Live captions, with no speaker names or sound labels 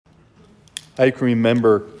I can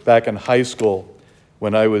remember back in high school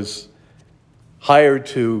when I was hired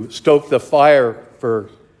to stoke the fire for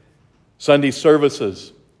Sunday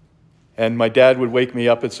services. And my dad would wake me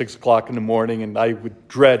up at 6 o'clock in the morning, and I would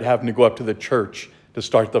dread having to go up to the church to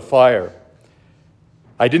start the fire.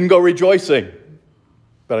 I didn't go rejoicing,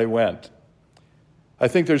 but I went. I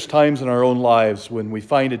think there's times in our own lives when we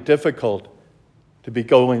find it difficult to be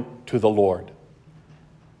going to the Lord.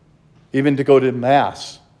 Even to go to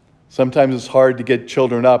Mass. Sometimes it's hard to get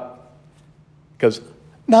children up because,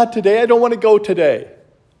 not today, I don't want to go today.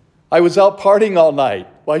 I was out partying all night.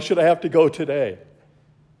 Why should I have to go today?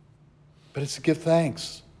 But it's to give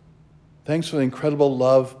thanks. Thanks for the incredible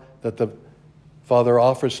love that the Father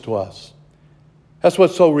offers to us. That's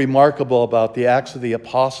what's so remarkable about the Acts of the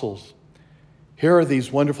Apostles. Here are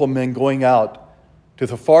these wonderful men going out to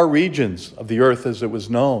the far regions of the earth as it was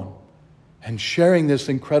known and sharing this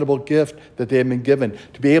incredible gift that they had been given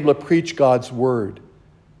to be able to preach God's word,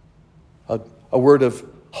 a word of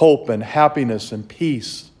hope and happiness and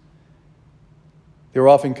peace. They were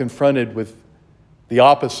often confronted with the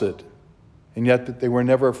opposite, and yet they were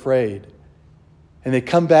never afraid. And they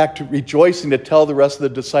come back to rejoicing to tell the rest of the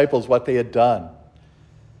disciples what they had done.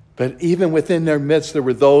 But even within their midst, there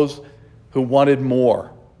were those who wanted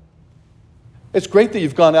more. It's great that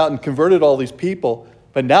you've gone out and converted all these people,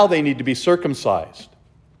 but now they need to be circumcised.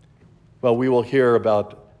 Well, we will hear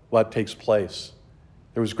about what takes place.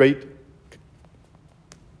 There was great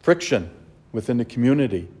friction within the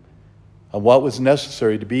community on what was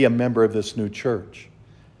necessary to be a member of this new church.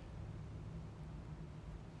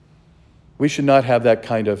 We should not have that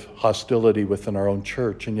kind of hostility within our own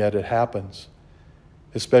church, and yet it happens,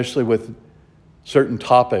 especially with certain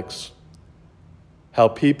topics. How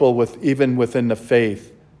people even within the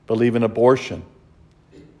faith believe in abortion,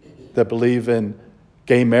 that believe in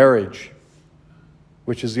gay marriage,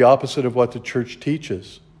 which is the opposite of what the church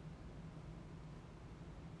teaches.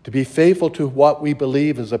 To be faithful to what we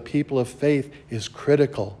believe as a people of faith is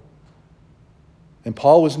critical. And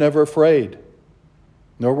Paul was never afraid,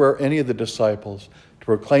 nor were any of the disciples, to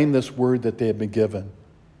proclaim this word that they had been given.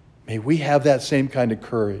 May we have that same kind of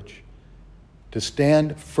courage to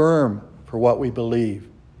stand firm for what we believe,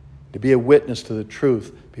 to be a witness to the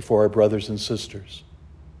truth before our brothers and sisters.